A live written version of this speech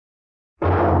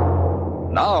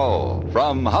Now,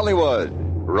 from Hollywood,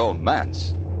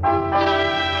 romance.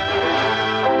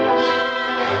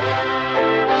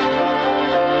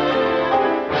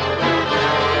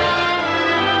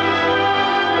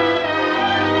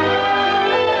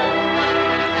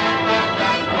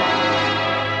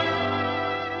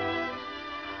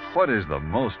 What is the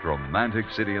most romantic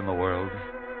city in the world?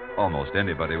 Almost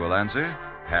anybody will answer,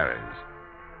 Paris.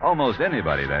 Almost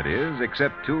anybody, that is,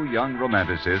 except two young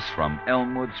romanticists from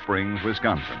Elmwood Springs,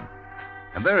 Wisconsin.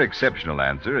 And their exceptional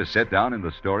answer is set down in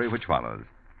the story which follows.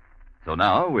 So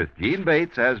now, with Jean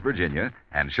Bates as Virginia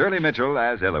and Shirley Mitchell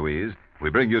as Eloise, we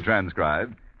bring you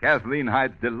transcribed Kathleen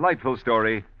Hyde's delightful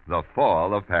story, The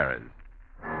Fall of Paris.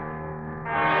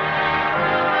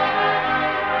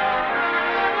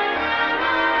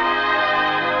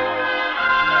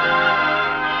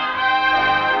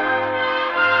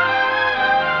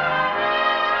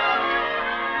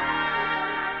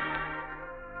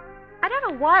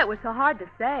 Why it was so hard to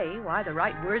say, why the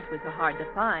right words were so hard to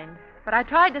find. But I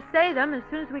tried to say them as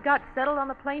soon as we got settled on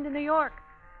the plane to New York.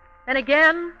 Then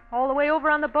again, all the way over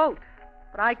on the boat.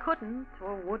 But I couldn't,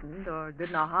 or wouldn't, or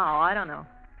didn't know how, I don't know.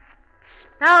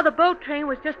 Now, the boat train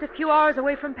was just a few hours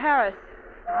away from Paris.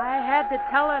 I had to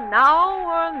tell her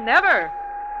now or never.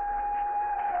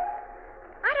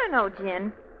 I don't know,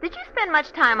 Jen. Did you spend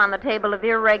much time on the table of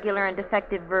irregular and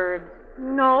defective verbs?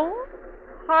 No.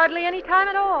 Hardly any time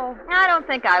at all. I don't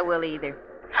think I will either.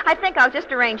 I think I'll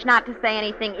just arrange not to say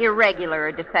anything irregular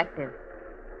or defective.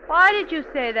 Why did you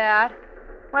say that?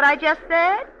 What I just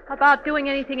said? About doing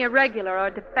anything irregular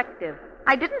or defective.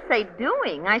 I didn't say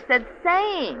doing. I said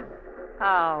saying.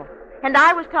 Oh. And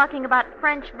I was talking about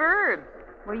French verbs.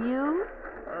 Were you?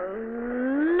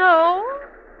 No,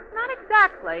 not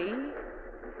exactly.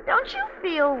 Don't you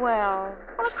feel well?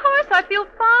 Well, of course I feel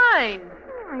fine.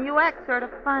 You act sort of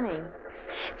funny.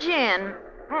 Jen,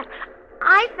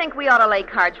 I think we ought to lay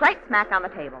cards right smack on the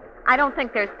table. I don't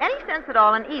think there's any sense at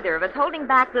all in either of us holding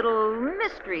back little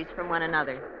mysteries from one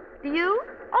another. Do you?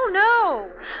 Oh, no.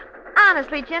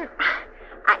 Honestly, Jen,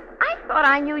 I thought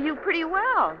I knew you pretty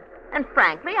well. And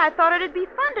frankly, I thought it'd be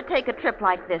fun to take a trip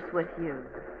like this with you.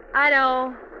 I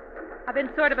know. I've been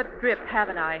sort of adrip,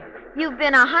 haven't I? You've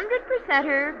been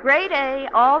 100%er, grade A,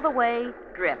 all the way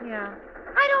drip. Yeah.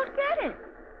 I don't get it.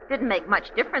 Didn't make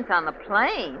much difference on the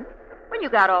plane. When you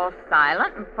got all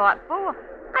silent and thoughtful,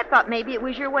 I thought maybe it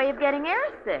was your way of getting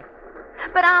airsick.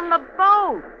 But on the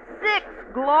boat, 6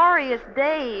 glorious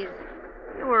days,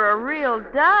 you were a real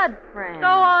dud, friend. Go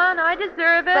on, I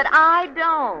deserve it. But I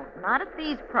don't. Not at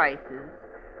these prices.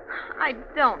 I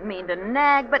don't mean to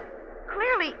nag, but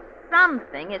clearly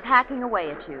something is hacking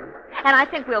away at you. And I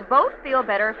think we'll both feel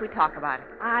better if we talk about it.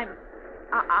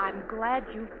 I'm glad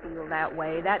you feel that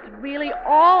way. That's really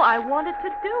all I wanted to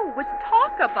do, was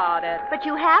talk about it. But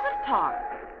you haven't talked.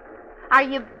 Are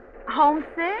you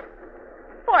homesick?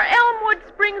 For Elmwood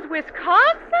Springs,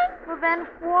 Wisconsin? Well, then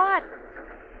what?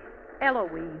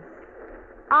 Eloise,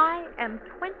 I am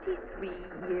 23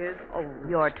 years old.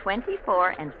 You're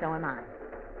 24, and so am I.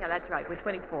 Yeah, that's right. We're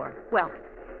 24. Well,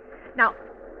 now,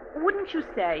 wouldn't you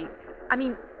say,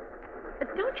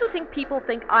 don't you think people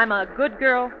think I'm a good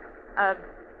girl? A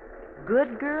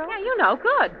good girl? Yeah, you know,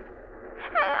 good.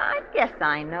 I guess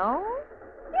I know.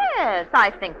 Yes,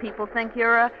 I think people think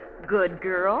you're a good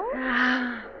girl.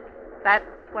 That's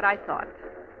what I thought.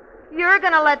 You're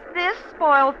going to let this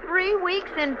spoil 3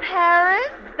 weeks in Paris?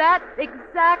 That's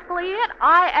exactly it.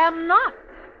 I am not.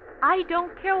 I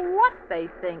don't care what they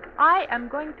think. I am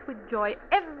going to enjoy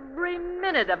every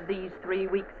minute of these 3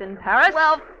 weeks in Paris.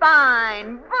 Well,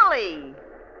 fine. Bully.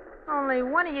 Only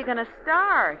when are you going to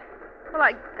start? Well,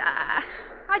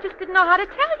 I just didn't know how to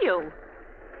tell you.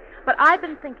 But I've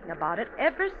been thinking about it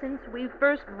ever since we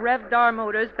first revved our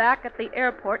motors back at the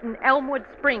airport in Elmwood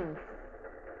Springs.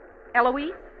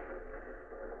 Eloise,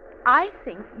 I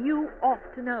think you ought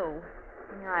to know.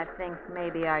 I think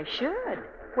maybe I should.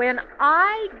 When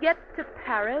I get to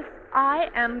Paris, I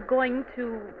am going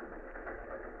to,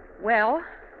 well,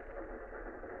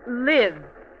 live.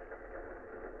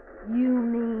 You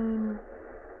mean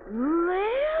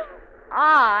live?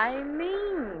 I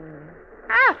mean,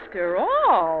 after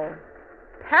all,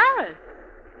 Paris,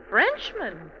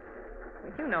 Frenchmen,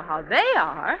 you know how they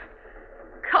are.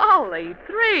 Golly,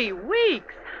 3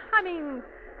 weeks.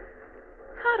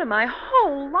 Out of my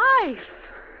whole life.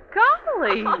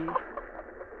 Golly.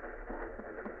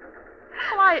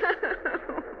 I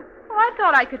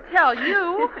thought I could tell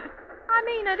you.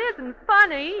 It isn't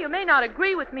funny. You may not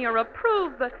agree with me or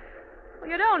approve, but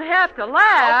you don't have to laugh.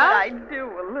 Oh, but I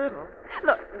do a little.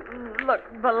 Look,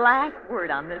 the last word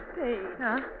on this page.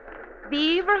 Huh?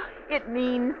 Vivre? It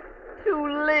means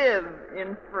To live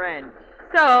in French.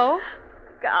 So?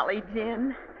 Golly,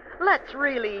 Gin, let's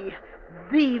really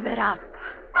beef it up.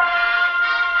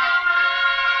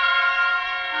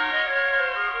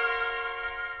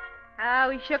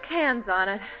 We shook hands on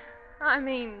it. I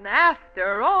mean,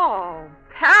 after all,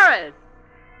 Paris.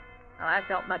 Well, I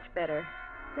felt much better.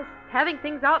 Just having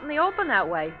things out in the open that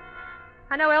way.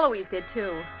 I know Eloise did,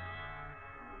 too.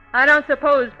 I don't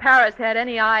suppose Paris had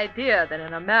any idea that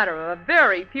in a matter of a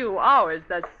very few hours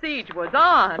the siege was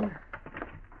on.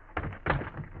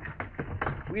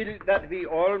 Will that be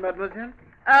all, mademoiselle?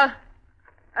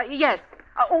 Yes.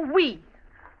 Oui.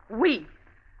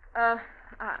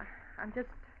 I'm just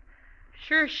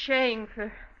cherching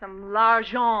for some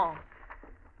l'argent. Oh,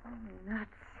 nuts.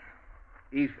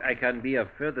 If I can be of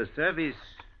further service...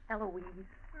 Eloise.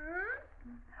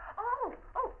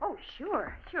 Oh,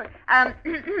 sure.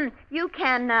 You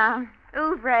can,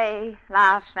 ouvre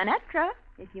la fenêtre,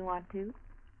 if you want to.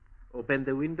 Open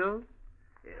the window?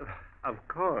 Of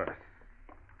course.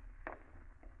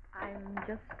 I'm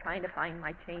just trying to find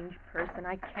my change purse, and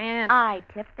I can't. I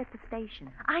tipped at the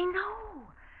station. I know,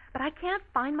 but I can't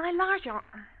find my l'argent.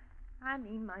 I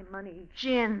mean my money.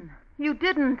 Gin, you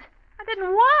didn't. I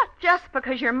didn't what? Just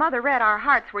because your mother read Our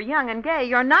Hearts Were Young and Gay,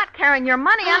 you're not carrying your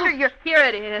money under your... Here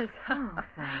it is. Oh,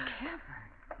 thank heaven.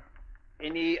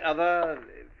 Any other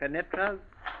fenêtres?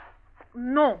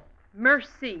 Non,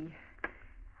 merci.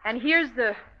 And here's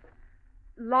the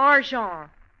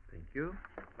l'argent. Thank you.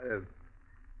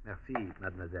 Merci,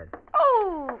 mademoiselle.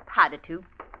 Oh, pas de tout.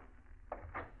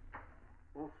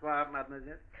 Bonsoir,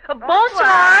 mademoiselle.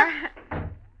 Bonsoir.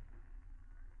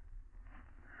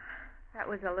 That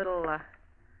was a little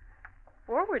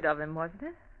forward of him, wasn't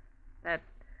it? That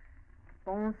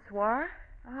bonsoir.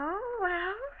 Oh,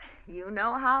 well, you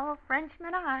know how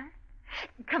Frenchmen are.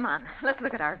 Come on, let's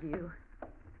look at our view.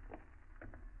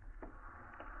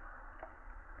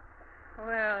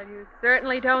 Well, you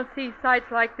certainly don't see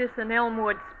sights like this in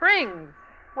Elmwood Springs.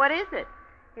 What is it?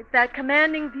 It's that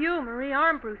commanding view Marie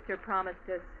Armbruster promised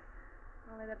us.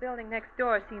 Only the building next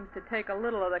door seems to take a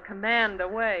little of the command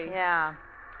away. Yeah.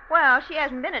 Well, she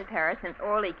hasn't been in Paris since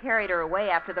Orly carried her away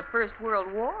after the First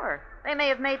World War. They may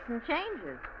have made some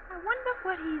changes. I wonder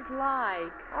what he's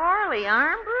like. Orly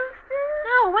Armbruster?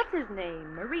 No, what's his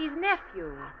name? Marie's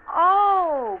nephew.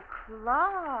 Oh,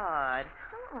 Claude.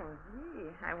 Oh, gee,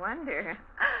 I wonder.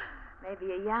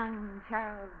 Maybe a young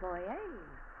Charles Boyer.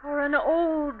 Or an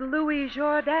old Louis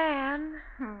Jourdan.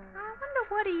 I wonder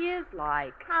what he is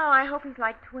like. Oh, I hope he's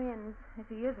like twins. If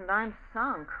he isn't, I'm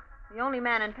sunk. The only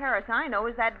man in Paris I know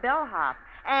is that bellhop.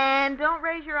 And don't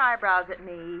raise your eyebrows at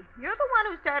me. You're the one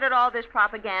who started all this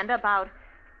propaganda about,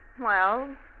 well,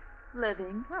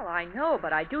 living. Well, I know,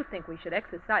 but I do think we should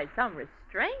exercise some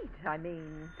restraint. I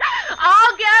mean...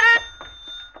 I'll get it!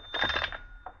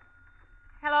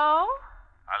 Hello?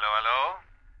 Hello?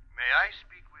 May I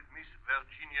speak with Miss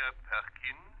Virginia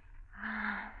Perkins?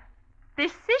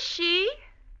 This is she?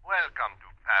 Welcome to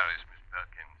Paris, Miss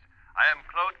Perkins. I am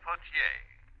Claude Potier.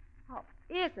 Oh,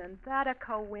 isn't that a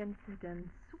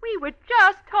coincidence? We were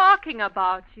just talking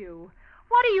about you.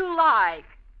 What are you like?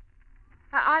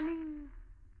 I mean,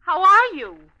 how are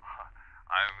you?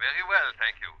 I'm very well,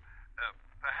 thank you.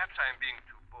 Perhaps I'm being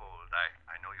too bold.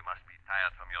 I know you must be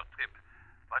tired from your trip.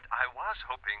 But I was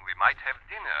hoping we might have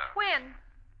dinner. When?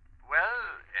 Well,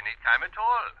 any time at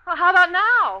all. Well, how about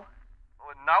now?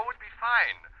 Oh, now would be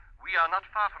fine. We are not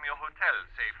far from your hotel.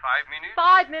 Say 5 minutes?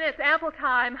 5 minutes, ample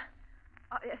time.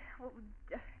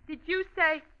 Did you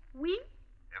say we?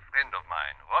 A friend of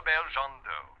mine, Robert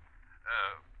Jandot.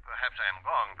 Perhaps I am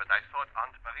wrong, but I thought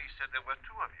Aunt Marie said there were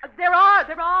two of you. There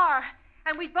are.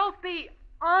 And we'd both be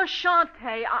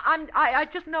enchantés. I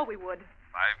just know we would.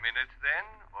 5 minutes then.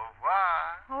 Au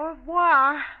revoir. Au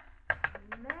revoir.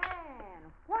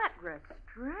 Man, what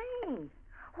restraint.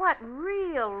 What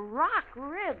real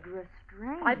rock-ribbed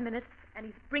restraint. 5 minutes, and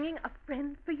he's bringing a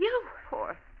friend for you.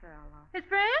 Poor fellow. His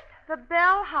friend? The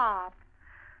bellhop.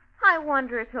 I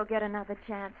wonder if he'll get another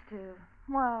chance to,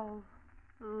 well,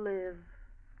 live.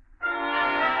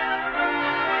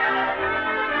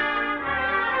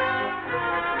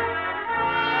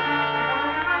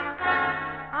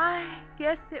 I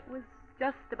guess it was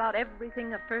just about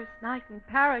everything a first night in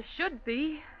Paris should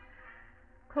be.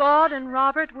 Claude and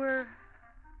Robert were,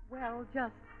 well,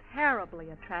 just terribly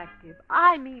attractive.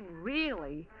 I mean,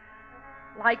 really.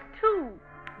 Like two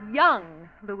young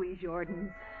Louis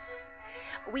Jordans.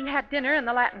 We had dinner in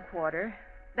the Latin Quarter.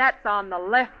 That's on the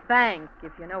left bank,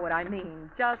 if you know what I mean.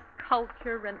 Just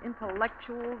culture and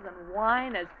intellectuals and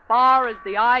wine as far as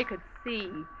the eye could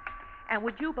see. And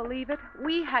would you believe it?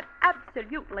 We had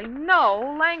absolutely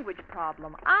no language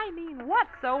problem. I mean,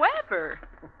 whatsoever.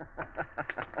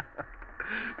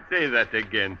 Say that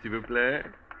again, s'il vous plaît.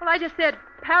 Well, I just said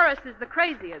Paris is the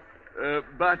craziest.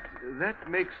 But that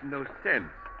makes no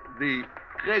sense. The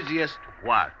craziest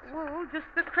what? Well, just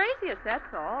the craziest,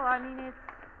 that's all. I mean, it's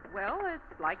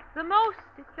like the most.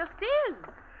 It just is.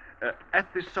 At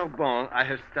the Sorbonne, I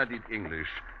have studied English.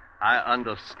 I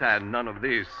understand none of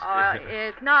this.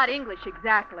 It's not English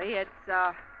exactly. It's,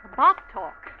 bop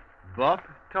talk. Bop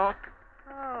talk?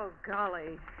 Oh,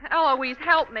 golly. Eloise,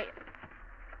 help me.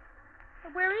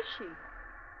 Where is she?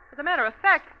 As a matter of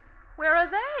fact, where are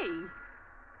they?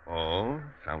 Oh,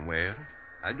 somewhere.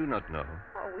 I do not know.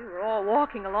 Oh, we were all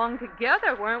walking along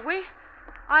together, weren't we?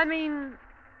 I mean,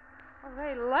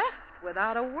 they left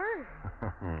without a word.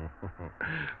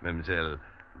 Mademoiselle,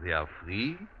 they are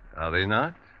free, are they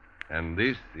not? And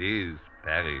this is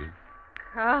Paris.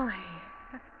 Golly.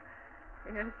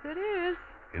 Yes, it is.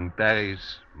 In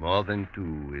Paris, more than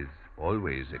two is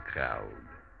always a crowd.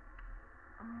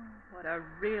 Oh, what a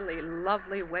really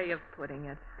lovely way of putting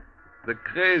it. The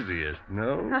craziest,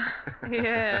 no?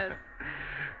 Yes.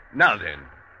 Now then,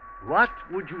 what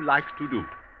would you like to do?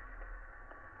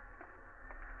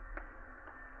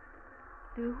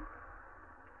 Do?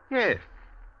 Yes,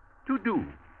 to do.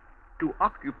 To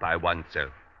occupy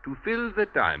oneself. To fill the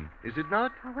time, is it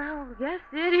not? Well, yes,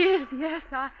 it is. Yes,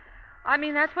 I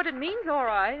mean, that's what it means, all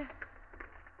right.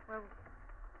 Well,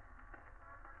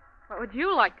 what would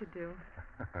you like to do?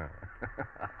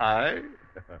 I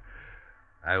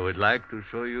would like to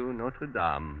show you Notre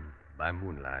Dame by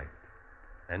moonlight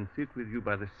and sit with you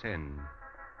by the Seine.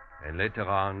 And later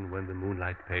on, when the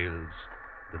moonlight pales,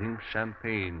 drink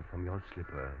champagne from your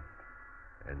slipper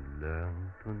and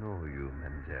learn to know you,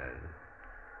 mademoiselle.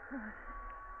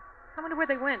 I wonder where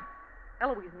they went.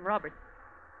 Eloise and Robert.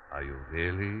 Are you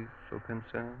really so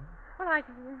concerned? Well,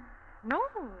 No,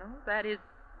 that is...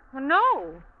 Well,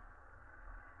 no.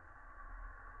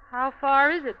 How far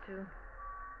is it to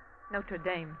Notre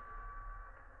Dame?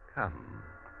 Come,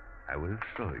 I will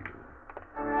show you.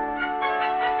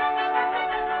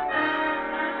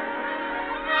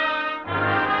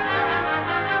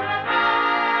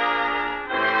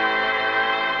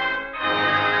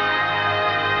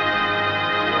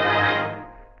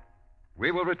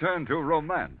 We will return to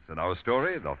romance in our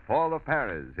story, The Fall of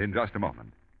Paris, in just a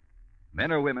moment.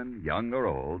 Men or women, young or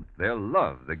old, they'll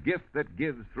love the gift that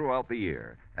gives throughout the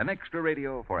year. An extra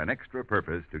radio for an extra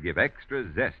purpose to give extra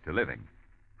zest to living.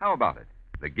 How about it?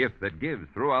 The gift that gives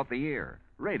throughout the year.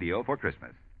 Radio for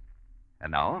Christmas.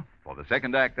 And now, for the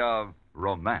second act of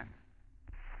Romance.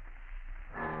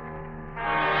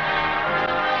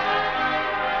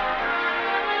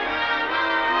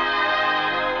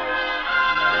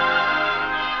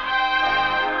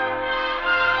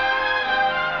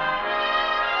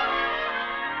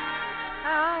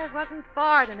 Wasn't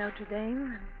far to Notre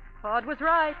Dame. Claude was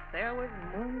right. There was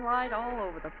moonlight all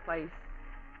over the place.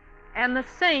 And the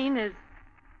Seine is,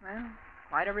 well,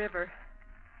 quite a river.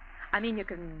 I mean, you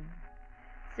can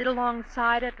sit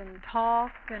alongside it and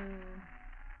talk and...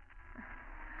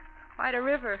 Quite a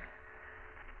river.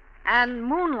 And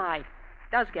moonlight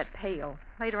does get pale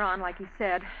later on, like he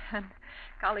said. And,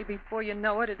 golly, before you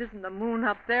know it, it isn't the moon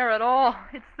up there at all.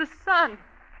 It's the sun.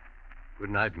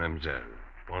 Good night, mademoiselle.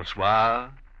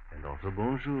 Bonsoir. And also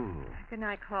bonjour. Good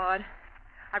night, Claude.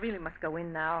 I really must go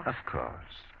in now. Of course.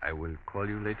 I will call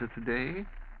you later today.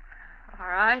 All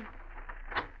right.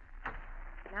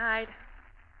 Good night.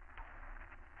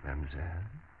 Mademoiselle.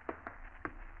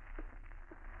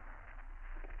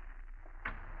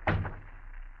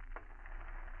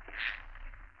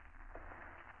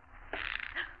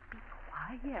 Be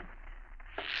quiet.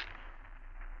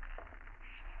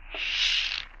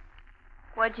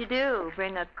 What'd you do?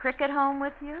 Bring a cricket home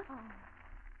with you? Oh.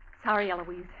 Sorry,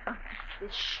 Eloise. Oh,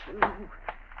 this shoe.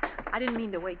 I didn't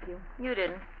mean to wake you. You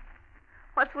didn't.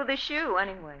 What's with the shoe,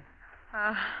 anyway?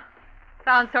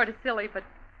 Sounds sort of silly, but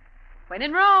when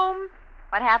in Rome.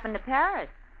 What happened to Paris?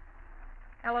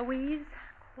 Eloise,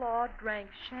 Claude drank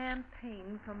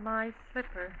champagne from my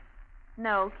slipper.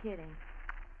 No kidding.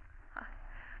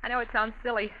 I know it sounds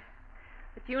silly,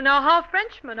 but you know how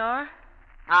Frenchmen are.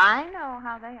 I know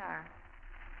how they are.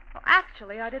 Well,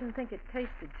 actually, I didn't think it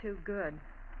tasted too good.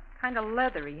 Kind of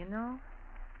leathery, you know?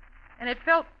 And it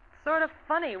felt sort of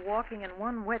funny walking in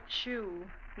one wet shoe.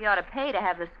 You ought to pay to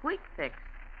have the squeak fixed.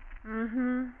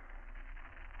 Mm-hmm.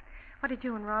 What did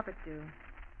you and Robert do?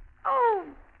 Oh,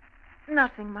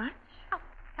 nothing much. Oh,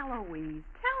 Eloise,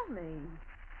 tell me.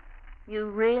 You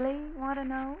really want to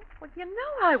know? Well, you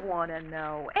know I want to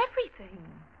know. Everything.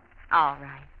 All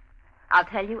right. I'll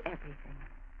tell you everything.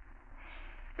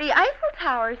 The Eiffel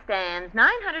Tower stands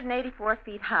 984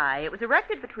 feet high. It was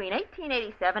erected between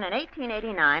 1887 and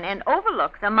 1889 and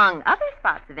overlooks, among other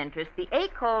spots of interest, the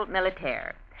École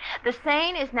Militaire. The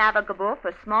Seine is navigable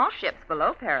for small ships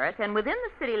below Paris, and within the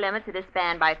city limits it is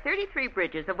spanned by 33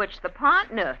 bridges, of which the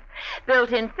Pont Neuf, built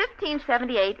in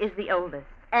 1578, is the oldest.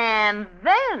 And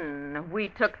then we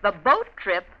took the boat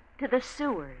trip to the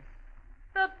sewers.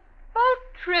 The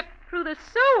boat trip through the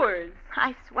sewers?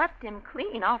 I swept him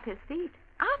clean off his feet,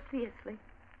 obviously.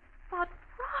 But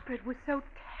Robert was so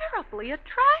terribly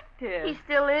attractive. He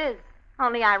still is.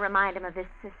 Only I remind him of his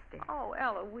sister. Oh,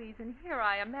 Eloise, and here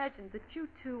I imagined that you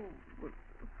two were...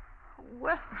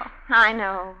 Well... I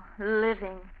know.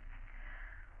 Living.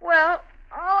 Well,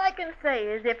 all I can say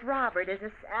is if Robert is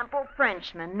a sample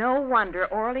Frenchman, no wonder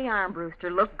Orly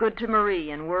Armbruster looked good to Marie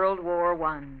in World War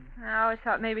I. I always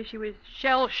thought maybe she was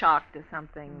shell-shocked or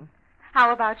something.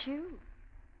 How about you?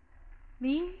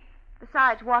 Me?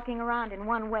 Besides walking around in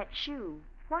one wet shoe,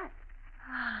 what?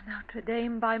 Notre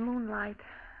Dame by moonlight.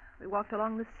 We walked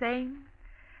along the Seine,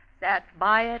 sat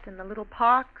by it in the little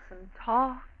parks, and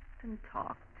talked and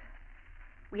talked.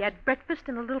 We had breakfast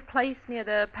in a little place near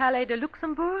the Palais de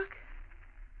Luxembourg.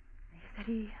 He said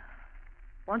he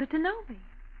wanted to know me.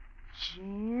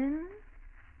 Gin?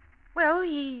 Well,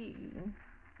 I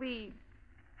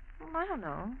don't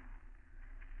know.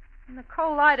 In the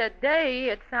cold light of day,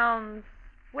 it sounds,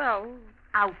 well...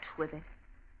 Out with it.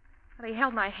 But he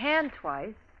held my hand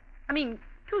twice. I mean,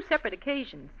 2 separate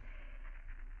occasions.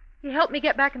 He helped me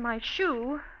get back in my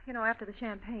shoe, after the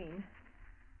champagne.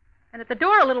 And at the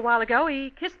door a little while ago,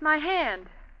 he kissed my hand.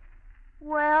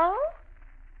 Well?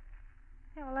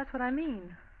 Yeah, well, that's what I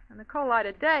mean. In the cold light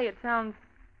of day, it sounds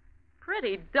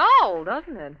pretty dull,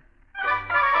 doesn't it?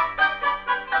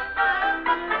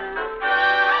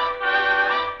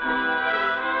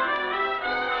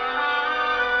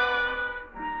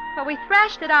 Well, we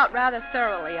thrashed it out rather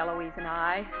thoroughly, Eloise and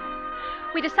I.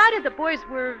 We decided the boys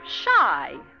were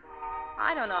shy.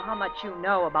 I don't know how much you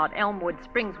know about Elmwood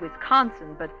Springs,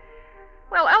 Wisconsin, but,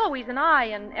 well, Eloise and I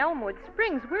in Elmwood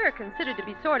Springs, we're considered to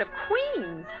be sort of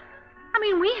queens. I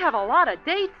mean, we have a lot of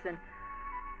dates, and,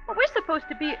 well, we're supposed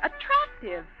to be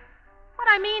attractive. What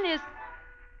I mean is,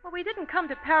 well, we didn't come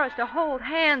to Paris to hold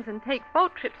hands and take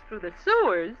boat trips through the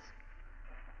sewers.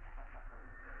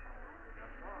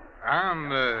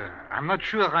 I'm not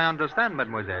sure I understand,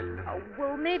 mademoiselle. Oh,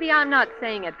 well, maybe I'm not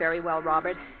saying it very well,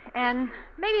 Robert. And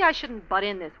maybe I shouldn't butt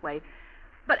in this way.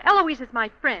 But Eloise is my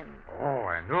friend. Oh,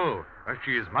 I know.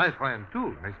 She is my friend,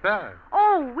 too, n'est-ce pas?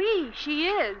 Oh, oui, she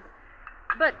is.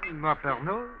 But... Ma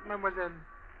pardon, mademoiselle?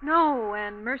 No,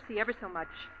 and mercy ever so much.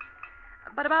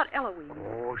 But about Eloise.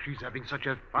 Oh, she's having such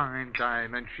a fine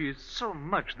time, and she is so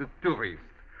much the tourist.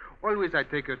 Always I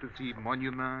take her to see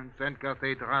monuments and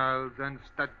cathedrals and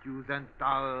statues and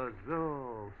towers.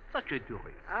 Oh, such a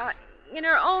tourist. In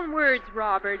her own words,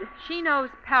 Robert, she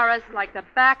knows Paris like the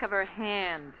back of her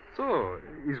hand. So,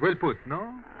 is well put,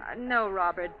 no? No,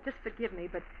 Robert, just forgive me,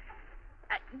 but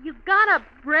you've got to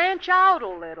branch out a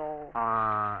little.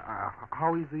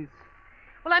 How is this?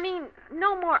 Well, I mean,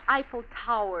 no more Eiffel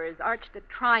Towers, Arch de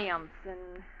Triomphes,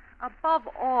 and above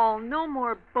all, no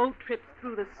more boat trips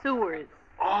through the sewers.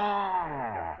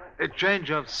 Oh, a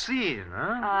change of scene,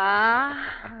 huh?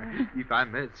 If I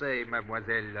may say,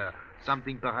 mademoiselle,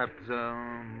 something perhaps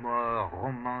more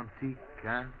romantic,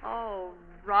 huh? Oh,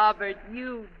 Robert,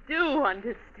 you do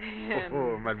understand.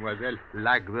 Oh, mademoiselle,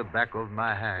 like the back of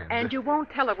my hand. And you won't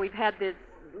tell her we've had this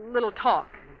little talk.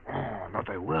 Oh, not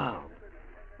a word.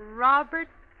 Robert,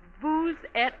 vous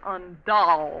êtes un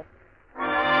doll.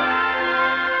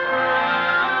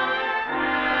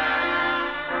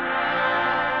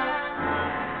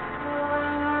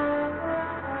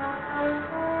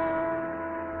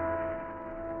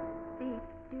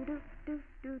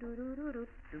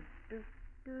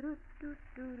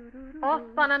 Off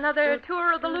on another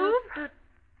tour of the Louvre?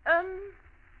 I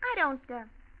don't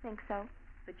think so.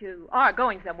 But you are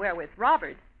going somewhere with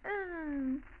Robert.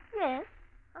 Yes.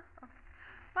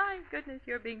 My goodness,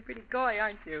 you're being pretty coy,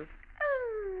 aren't you?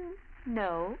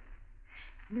 No.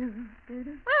 Well,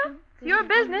 it's your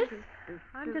business.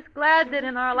 I'm just glad that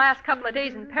in our last couple of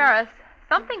days in Paris,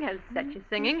 something has set you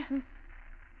singing.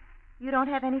 You don't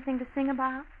have anything to sing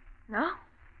about? No.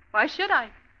 Why should I?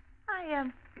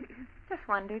 I just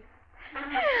wondered.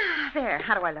 There,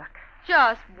 how do I look?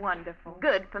 Just wonderful.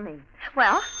 Good for me.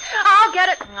 Well, I'll get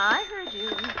it. I heard you.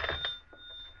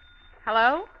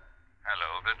 Hello?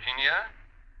 Hello, Virginia.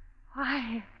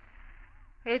 Why,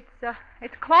 it's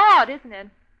Claude, isn't it?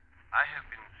 I have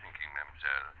been thinking,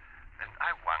 mademoiselle, and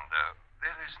I wonder,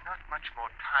 there is not much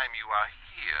more time you are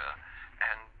here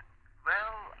And,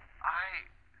 well,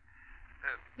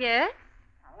 Yes?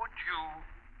 Would you,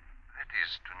 that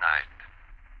is, tonight,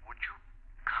 would you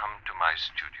come to my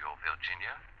studio,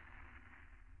 Virginia?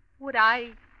 Would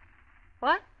I...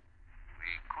 What?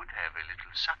 We could have a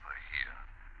little supper here,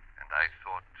 and I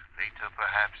thought later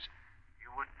perhaps you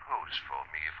would pose for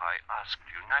me if I asked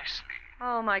you nicely.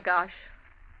 Oh, my gosh.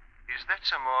 Is that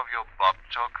some more of your Bob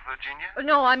talk, Virginia?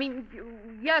 No, I mean,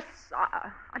 yes.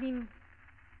 I mean,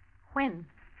 when?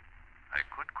 I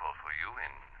could call for you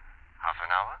in half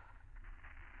an hour.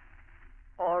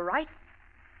 All right.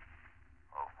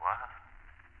 Au revoir.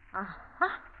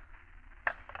 Uh-huh.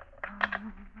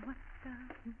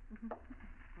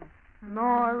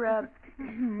 More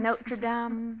Notre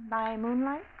Dame by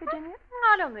moonlight, Virginia?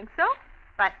 I don't think so.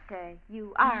 But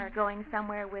you are going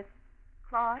somewhere with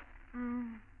Claude?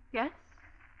 Yes?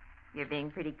 You're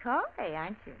being pretty coy,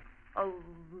 aren't you? Oh,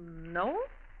 no?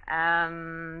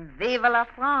 Vive la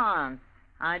France,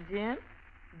 huh, Jim?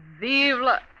 Vive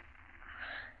la...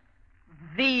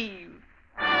 Vive.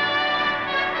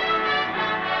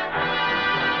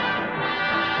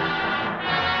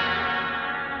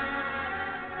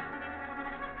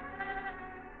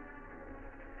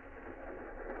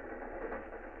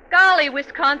 Golly,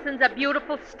 Wisconsin's a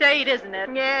beautiful state, isn't it?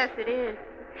 Yes, it is.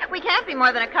 We can't be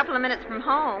more than a couple of minutes from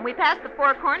home. We passed the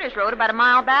Four Corners Road about a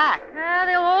mile back.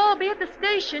 They'll all be at the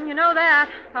station, you know that.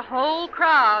 The whole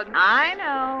crowd. I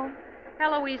know.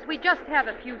 Eloise, we just have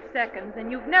a few seconds,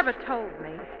 and you've never told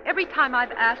me. Every time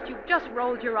I've asked, you've just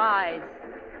rolled your eyes.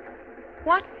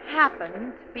 What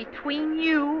happened between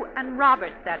you and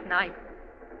Robert that night?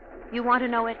 You want to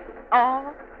know it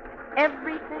all?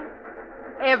 Everything?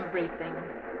 Everything.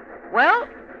 Well,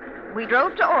 we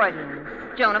drove to Orleans,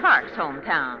 Joan of Arc's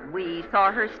hometown. We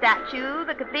saw her statue,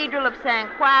 the Cathedral of Saint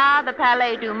Croix, the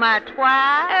Palais du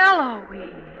Martroi.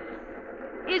 Eloise,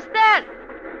 is that...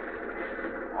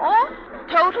 Oh,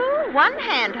 total, one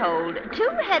handhold, two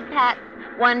head pats,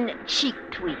 one cheek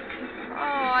tweak. Oh,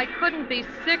 I couldn't be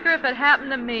sicker if it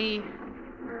happened to me.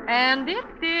 And it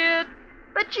did.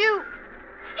 But you...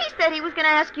 He said he was going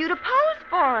to ask you to pose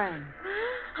for him.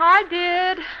 I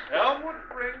did.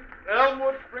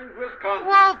 Elmwood Springs, Wisconsin.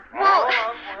 Well,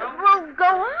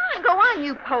 go on.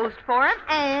 You posed for him,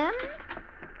 and...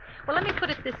 Well, let me put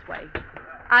it this way.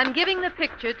 I'm giving the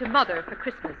picture to Mother for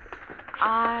Christmas.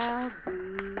 I'm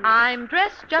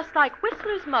dressed just like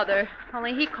Whistler's mother,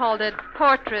 only he called it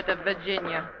Portrait of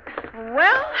Virginia.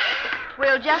 Well,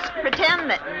 we'll just pretend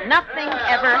that nothing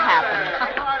ever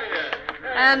happened.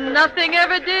 And nothing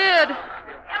ever did.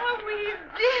 Eloise,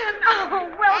 Jen, oh,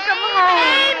 welcome home.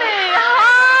 Amy,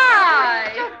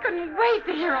 hi. I just couldn't wait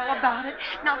to hear all about it.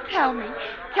 Now tell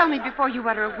me before you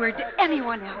utter a word to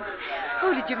anyone else.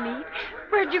 Who did you meet?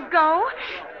 Where'd you go?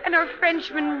 And are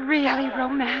Frenchmen really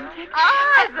romantic?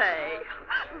 Are they?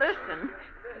 Listen,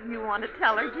 you want to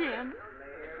tell her, Jen?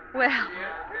 Well,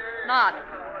 not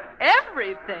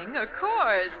everything, of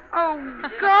course. Oh,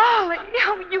 golly.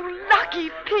 Oh, you lucky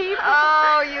people.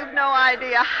 Oh, you've no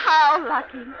idea how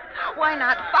lucky. Why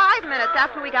not 5 minutes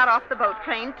after we got off the boat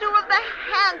train, two of the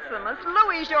handsomest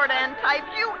Louis Jourdan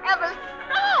types you ever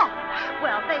saw.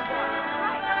 Well, they were.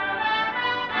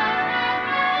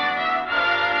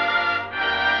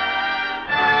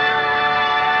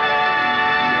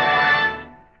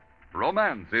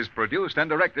 Romance is produced and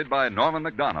directed by Norman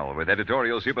MacDonald with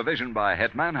editorial supervision by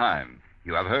Het Mannheim.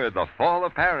 You have heard The Fall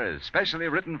of Paris, specially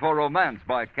written for romance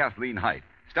by Kathleen Height,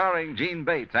 starring Gene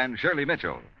Bates and Shirley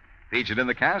Mitchell. Featured in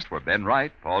the cast were Ben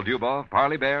Wright, Paul Dubov,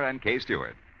 Parley Bear, and Kay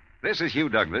Stewart. This is Hugh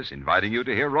Douglas inviting you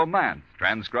to hear Romance,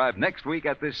 transcribed next week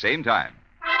at this same time.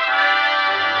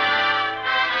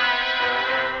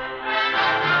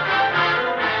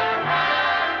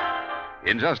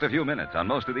 In just a few minutes on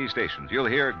most of these stations, you'll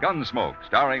hear Gunsmoke,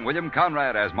 starring William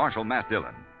Conrad as Marshal Matt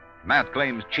Dillon. Matt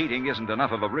claims cheating isn't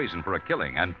enough of a reason for a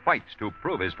killing and fights to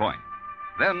prove his point.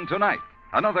 Then tonight,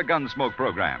 another Gunsmoke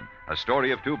program, a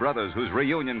story of two brothers whose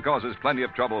reunion causes plenty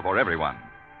of trouble for everyone.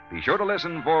 Be sure to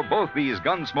listen for both these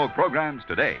Gunsmoke programs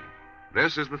today.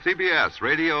 This is the CBS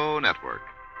Radio Network.